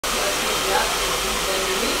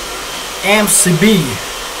MCB.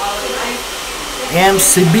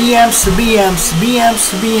 MCB, MCB, MCB,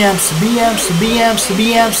 MCB, MCB, MCB,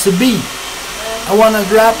 MCB, MCB. I wanna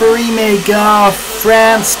drop a remake of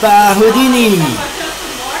France by Houdini.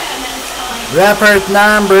 Report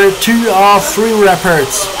number 2 of 3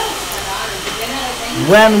 reports.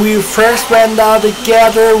 When we first went out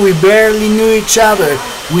together, we barely knew each other.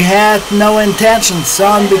 We had no intentions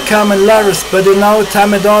on becoming lovers, but in no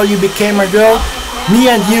time at all you became a girl. Me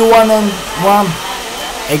and you one-on-one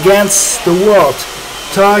against the world,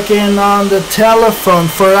 talking on the telephone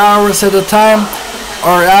for hours at a time,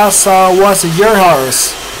 or else was it your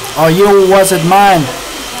house, or you was it mine.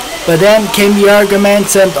 But then came the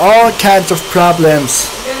arguments and all kinds of problems,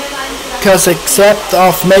 cause except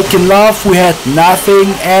of making love we had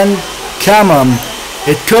nothing in common.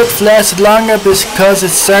 It could have lasted longer because it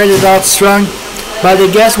started out strong, but I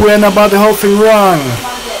guess we went about the whole thing wrong.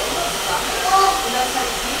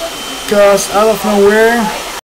 Cause out of nowhere